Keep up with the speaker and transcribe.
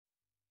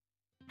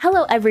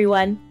Hello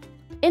everyone!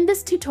 In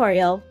this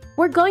tutorial,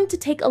 we're going to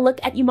take a look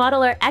at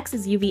UModeler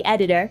X's UV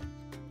editor.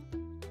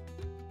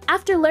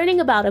 After learning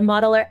about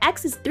UModeler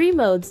X's three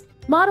modes,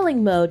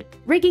 modeling mode,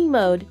 rigging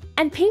mode,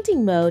 and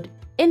painting mode,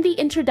 in the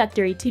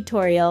introductory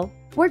tutorial,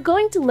 we're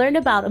going to learn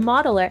about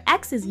UModeler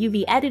X's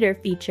UV editor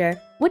feature,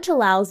 which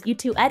allows you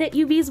to edit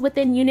UVs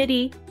within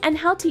Unity, and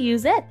how to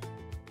use it.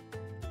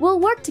 We'll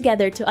work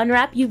together to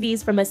unwrap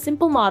UVs from a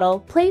simple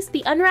model, place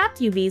the unwrapped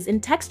UVs in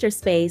texture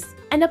space,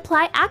 and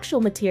apply actual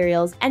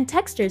materials and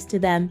textures to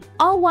them,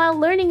 all while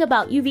learning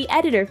about UV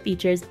editor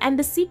features and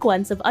the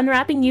sequence of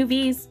unwrapping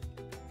UVs.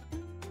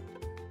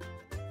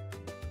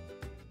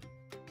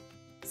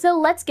 So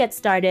let's get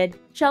started,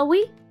 shall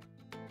we?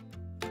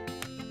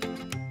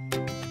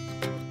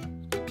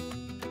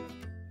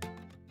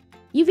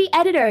 UV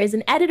Editor is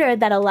an editor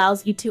that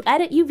allows you to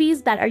edit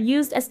UVs that are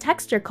used as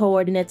texture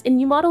coordinates in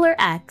UModeler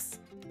X.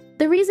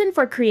 The reason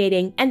for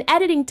creating and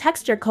editing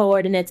texture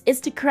coordinates is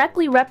to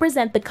correctly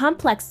represent the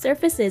complex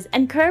surfaces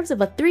and curves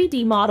of a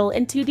 3D model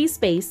in 2D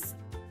space.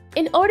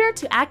 In order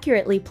to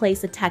accurately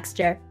place a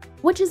texture,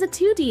 which is a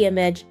 2D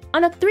image,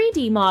 on a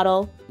 3D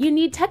model, you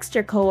need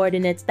texture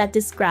coordinates that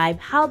describe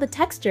how the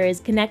texture is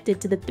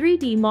connected to the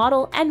 3D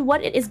model and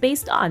what it is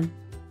based on.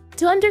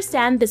 To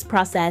understand this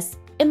process,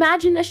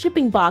 imagine a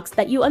shipping box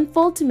that you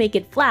unfold to make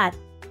it flat.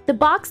 The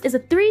box is a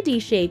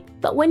 3D shape,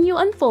 but when you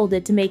unfold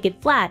it to make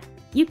it flat,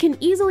 you can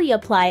easily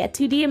apply a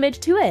 2D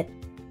image to it.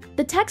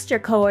 The texture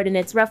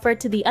coordinates refer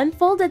to the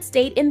unfolded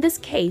state in this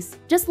case,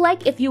 just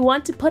like if you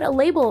want to put a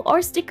label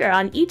or sticker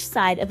on each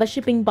side of a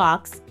shipping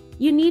box,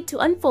 you need to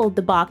unfold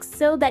the box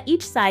so that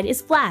each side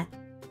is flat.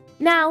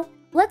 Now,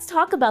 let's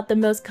talk about the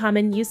most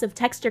common use of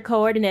texture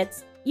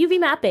coordinates, UV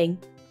mapping.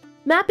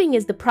 Mapping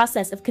is the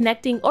process of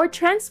connecting or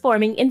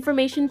transforming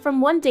information from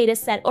one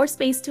dataset or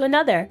space to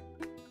another.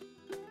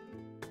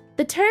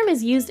 The term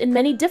is used in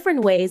many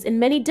different ways in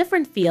many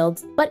different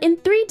fields, but in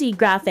 3D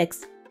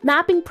graphics,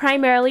 mapping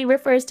primarily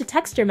refers to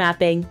texture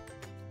mapping.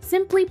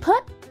 Simply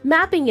put,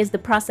 mapping is the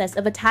process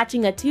of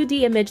attaching a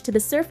 2D image to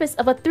the surface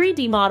of a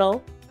 3D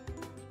model.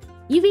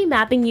 UV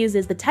mapping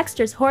uses the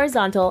texture's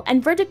horizontal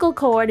and vertical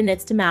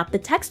coordinates to map the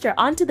texture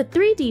onto the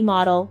 3D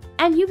model,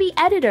 and UV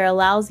Editor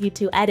allows you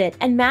to edit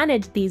and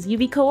manage these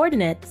UV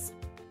coordinates.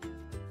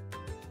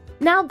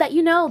 Now that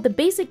you know the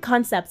basic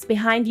concepts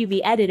behind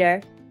UV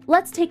Editor,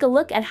 let's take a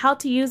look at how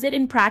to use it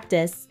in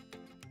practice.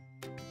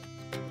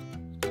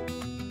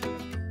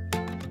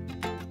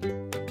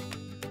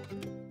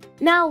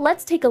 Now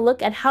let's take a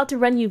look at how to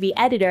run UV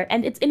Editor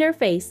and its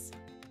interface.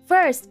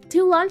 First,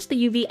 to launch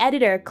the UV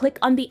Editor, click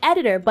on the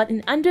Editor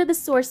button under the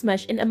source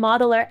mesh in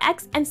UModeler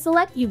X and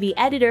select UV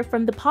Editor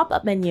from the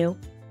pop-up menu.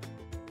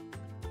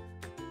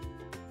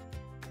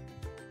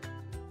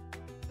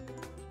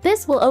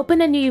 This will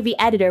open a new UV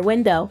Editor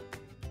window.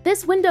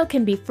 This window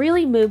can be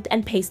freely moved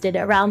and pasted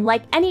around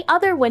like any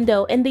other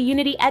window in the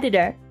Unity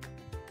editor.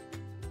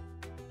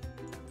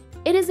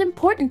 It is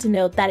important to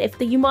note that if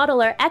the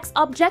UModeler X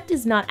object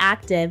is not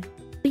active,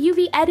 the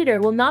UV editor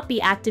will not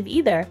be active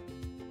either.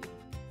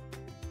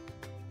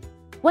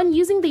 When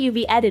using the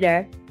UV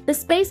editor, the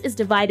space is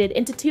divided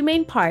into two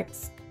main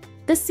parts: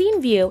 the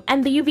scene view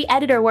and the UV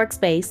editor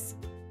workspace.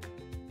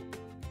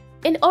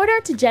 In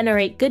order to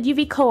generate good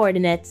UV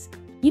coordinates,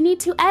 you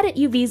need to edit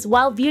UVs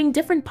while viewing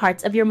different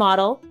parts of your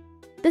model.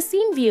 The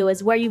scene view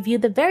is where you view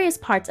the various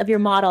parts of your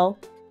model,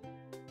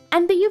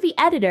 and the UV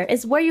editor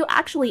is where you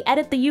actually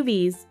edit the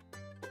UVs.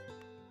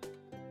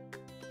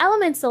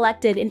 Elements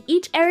selected in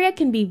each area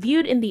can be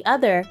viewed in the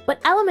other, but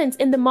elements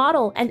in the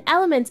model and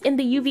elements in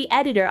the UV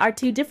editor are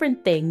two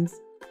different things.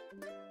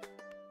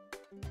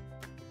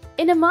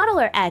 In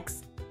UModeler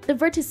X, the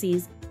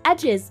vertices,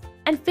 edges,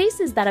 and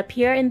faces that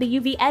appear in the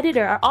UV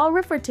editor are all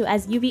referred to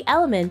as UV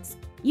elements,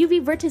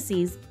 UV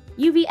vertices,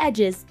 UV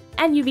edges,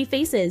 and UV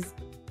faces.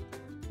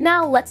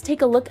 Now let's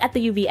take a look at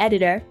the UV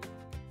editor.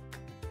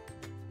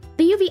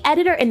 The UV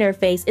editor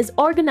interface is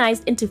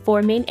organized into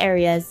four main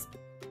areas.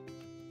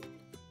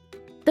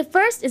 The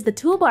first is the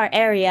toolbar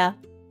area,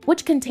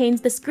 which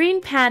contains the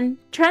screen pan,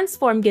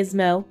 transform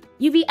gizmo,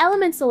 UV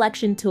element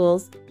selection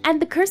tools,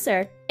 and the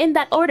cursor, in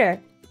that order.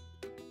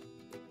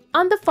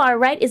 On the far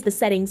right is the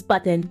settings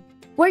button,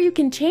 where you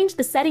can change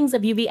the settings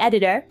of UV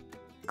editor.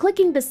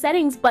 Clicking the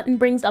settings button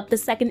brings up the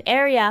second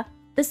area,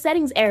 the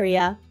settings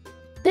area.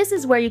 This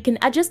is where you can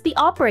adjust the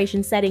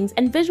operation settings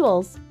and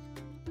visuals.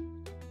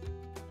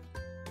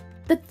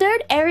 The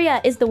third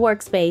area is the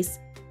workspace,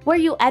 where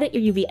you edit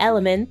your UV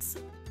elements.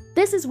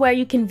 This is where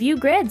you can view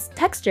grids,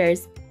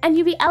 textures, and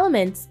UV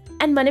elements,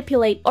 and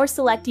manipulate or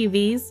select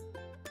UVs.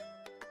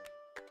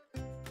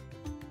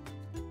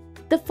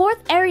 The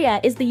fourth area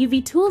is the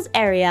UV tools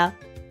area,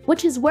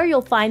 which is where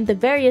you'll find the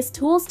various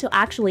tools to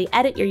actually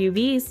edit your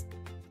UVs.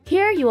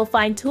 Here you will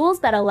find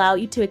tools that allow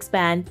you to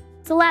expand,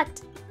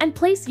 select, and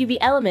place UV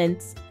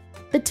elements.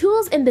 The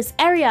tools in this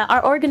area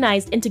are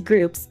organized into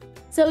groups,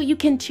 so you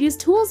can choose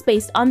tools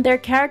based on their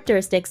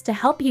characteristics to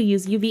help you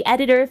use UV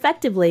Editor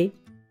effectively.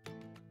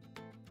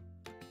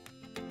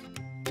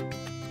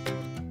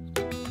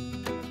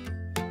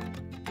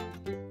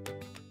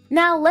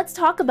 Now let's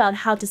talk about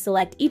how to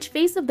select each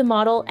face of the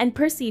model and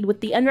proceed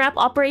with the unwrap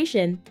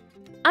operation.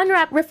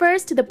 Unwrap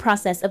refers to the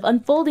process of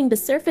unfolding the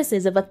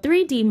surfaces of a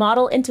 3D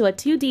model into a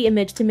 2D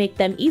image to make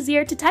them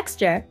easier to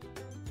texture.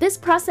 This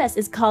process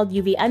is called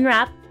UV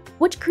unwrap,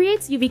 which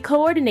creates UV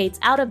coordinates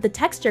out of the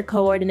texture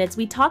coordinates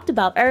we talked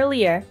about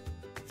earlier.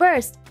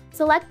 First,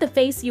 select the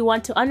face you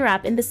want to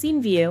unwrap in the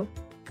scene view.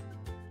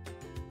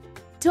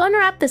 To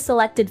unwrap the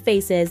selected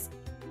faces,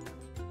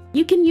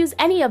 you can use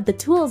any of the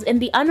tools in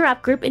the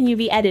Unwrap group in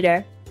UV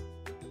Editor.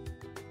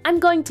 I'm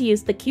going to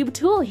use the Cube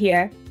tool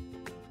here.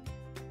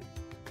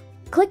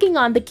 Clicking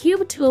on the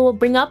Cube tool will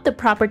bring up the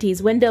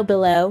Properties window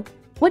below,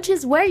 which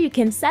is where you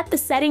can set the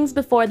settings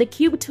before the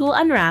Cube tool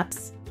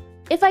unwraps.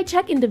 If I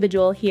check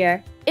Individual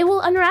here, it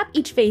will unwrap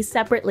each face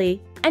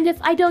separately, and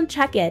if I don't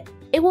check it,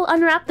 it will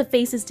unwrap the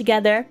faces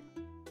together.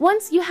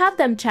 Once you have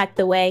them checked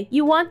the way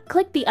you want,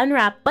 click the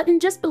Unwrap button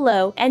just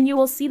below and you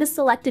will see the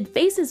selected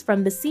faces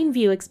from the scene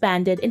view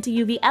expanded into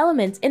UV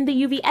elements in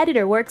the UV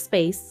Editor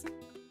workspace.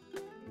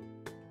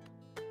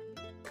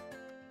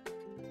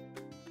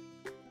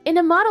 In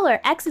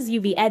UModeler X's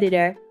UV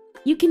Editor,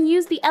 you can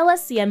use the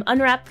LSCM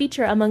unwrap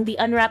feature among the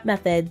unwrap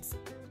methods.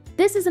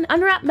 This is an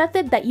unwrap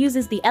method that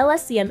uses the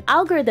LSCM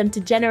algorithm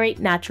to generate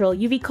natural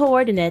UV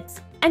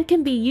coordinates and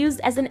can be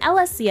used as an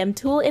LSCM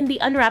tool in the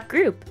Unwrap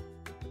group.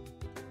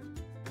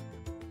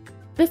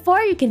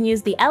 Before you can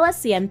use the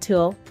LSCM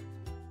tool,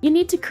 you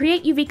need to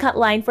create UV cut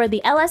line for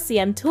the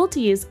LSCM tool to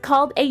use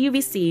called a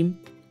UV seam.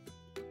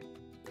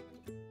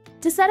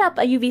 To set up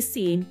a UV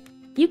seam,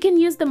 you can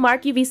use the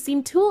Mark UV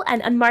Seam tool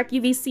and Unmark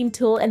UV Seam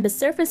tool in the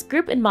surface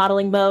group in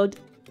modeling mode.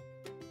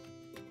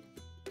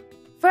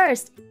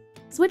 First,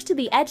 switch to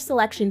the edge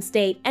selection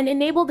state and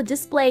enable the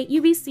Display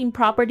UV Seam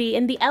property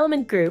in the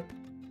element group.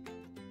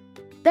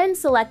 Then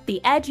select the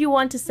edge you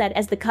want to set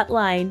as the cut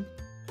line.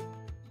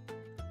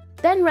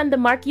 Then run the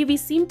Mark UV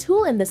Seam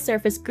tool in the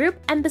surface group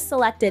and the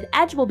selected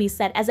edge will be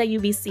set as a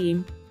UV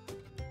seam.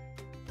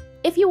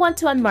 If you want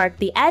to unmark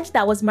the edge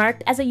that was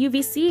marked as a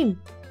UV seam,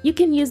 you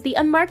can use the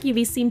Unmark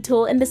UV Seam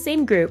tool in the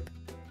same group.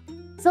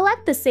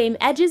 Select the same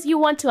edges you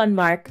want to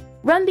unmark,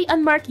 run the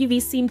Unmark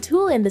UV Seam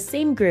tool in the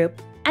same group,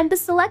 and the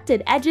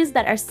selected edges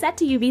that are set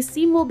to UV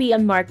seam will be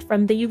unmarked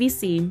from the UV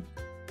seam.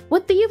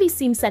 With the UV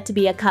seam set to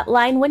be a cut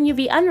line when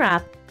UV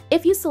unwrap,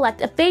 if you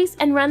select a face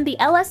and run the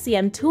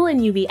LSCM tool in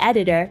UV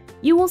Editor,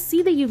 you will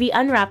see the UV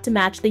unwrap to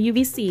match the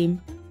UV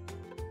seam.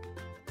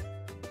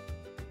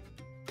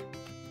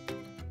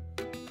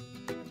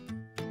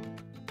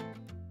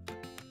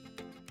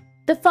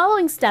 The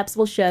following steps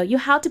will show you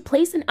how to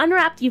place an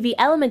unwrapped UV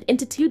element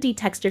into 2D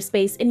texture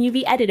space in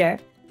UV Editor.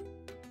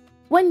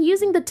 When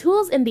using the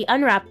tools in the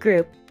Unwrap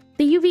group,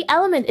 the UV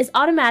element is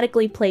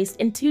automatically placed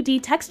in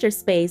 2D texture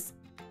space,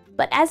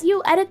 but as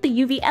you edit the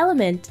UV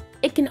element,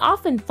 it can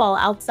often fall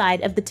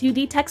outside of the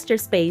 2D texture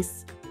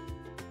space.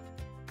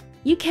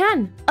 You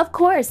can, of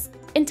course,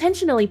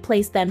 intentionally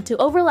place them to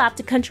overlap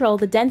to control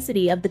the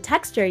density of the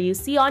texture you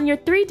see on your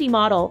 3D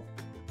model.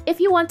 If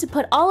you want to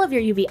put all of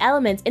your UV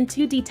elements in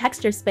 2D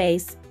texture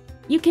space,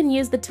 you can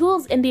use the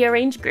tools in the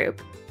Arrange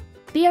group.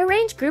 The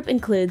Arrange group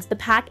includes the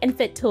Pack and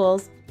Fit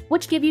tools,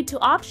 which give you two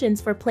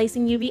options for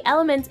placing UV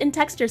elements in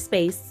texture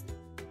space.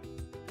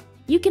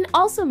 You can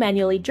also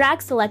manually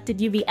drag selected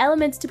UV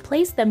elements to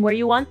place them where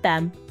you want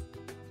them.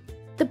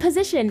 The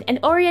position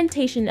and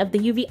orientation of the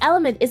UV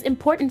element is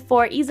important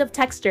for ease of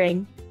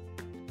texturing.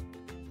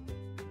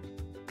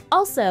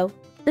 Also,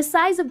 the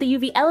size of the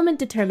UV element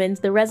determines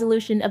the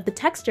resolution of the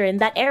texture in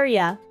that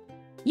area.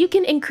 You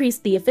can increase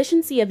the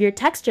efficiency of your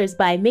textures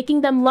by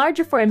making them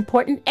larger for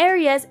important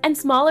areas and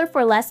smaller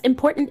for less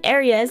important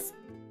areas.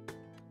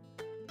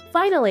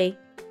 Finally,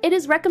 it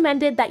is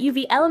recommended that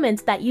UV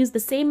elements that use the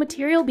same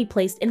material be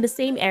placed in the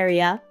same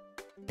area.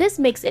 This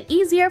makes it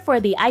easier for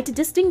the eye to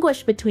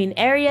distinguish between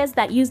areas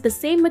that use the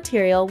same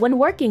material when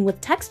working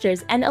with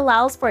textures and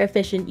allows for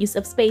efficient use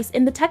of space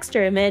in the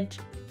texture image.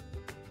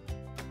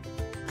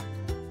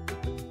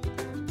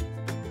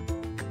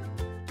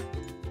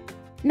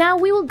 Now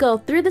we will go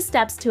through the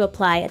steps to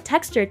apply a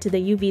texture to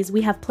the UVs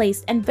we have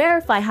placed and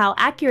verify how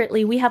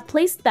accurately we have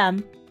placed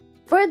them.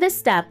 For this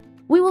step,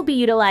 we will be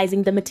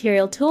utilizing the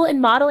Material tool in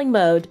modeling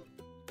mode.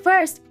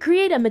 First,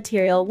 create a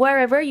material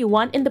wherever you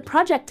want in the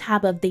Project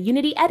tab of the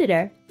Unity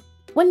editor.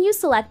 When you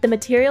select the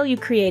material you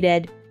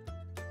created,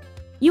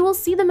 you will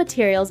see the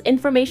material's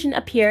information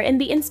appear in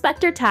the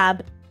Inspector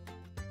tab.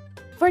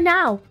 For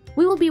now,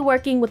 we will be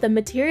working with a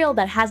material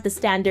that has the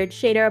standard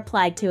shader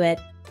applied to it,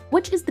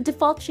 which is the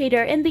default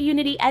shader in the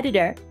Unity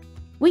editor.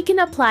 We can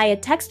apply a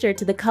texture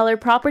to the color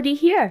property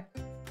here.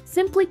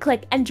 Simply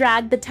click and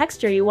drag the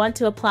texture you want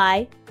to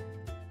apply.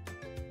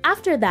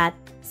 After that,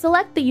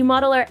 select the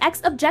UModeler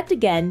X object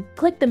again,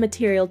 click the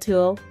Material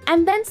tool,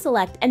 and then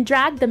select and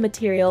drag the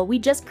material we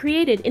just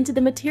created into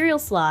the material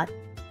slot.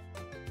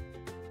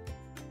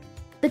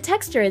 The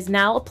texture is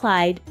now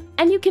applied,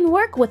 and you can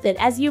work with it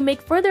as you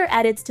make further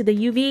edits to the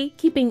UV,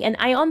 keeping an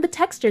eye on the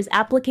texture's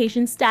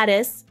application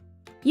status.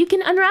 You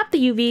can unwrap the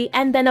UV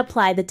and then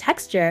apply the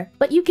texture,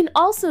 but you can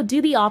also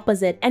do the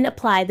opposite and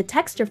apply the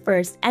texture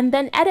first and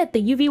then edit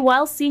the UV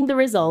while seeing the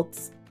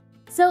results.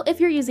 So if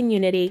you're using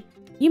Unity,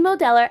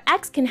 UModeler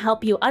X can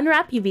help you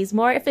unwrap UVs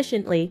more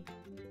efficiently.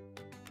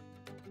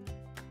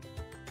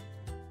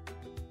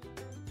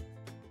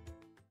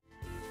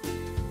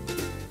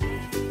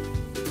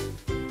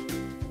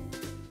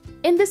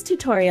 In this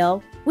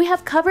tutorial, we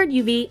have covered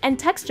UV and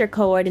texture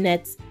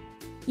coordinates,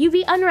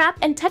 UV unwrap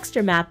and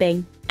texture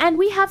mapping, and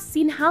we have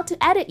seen how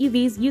to edit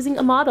UVs using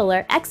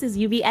UModeler X's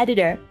UV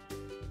editor.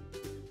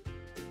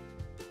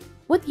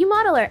 With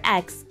UModeler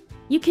X,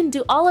 you can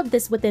do all of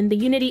this within the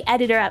Unity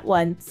editor at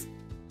once.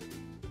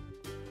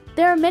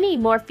 There are many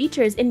more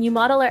features in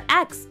UModeler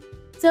X,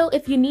 so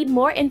if you need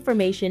more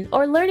information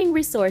or learning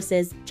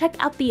resources, check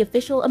out the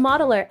official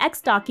UModeler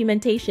X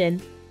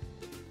documentation.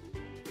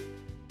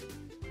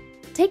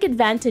 Take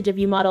advantage of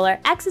UModeler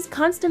X's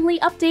constantly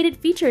updated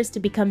features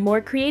to become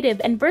more creative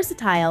and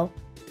versatile.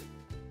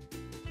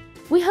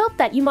 We hope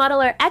that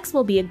UModeler X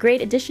will be a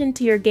great addition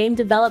to your game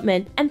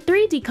development and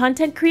 3D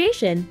content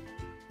creation.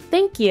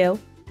 Thank you.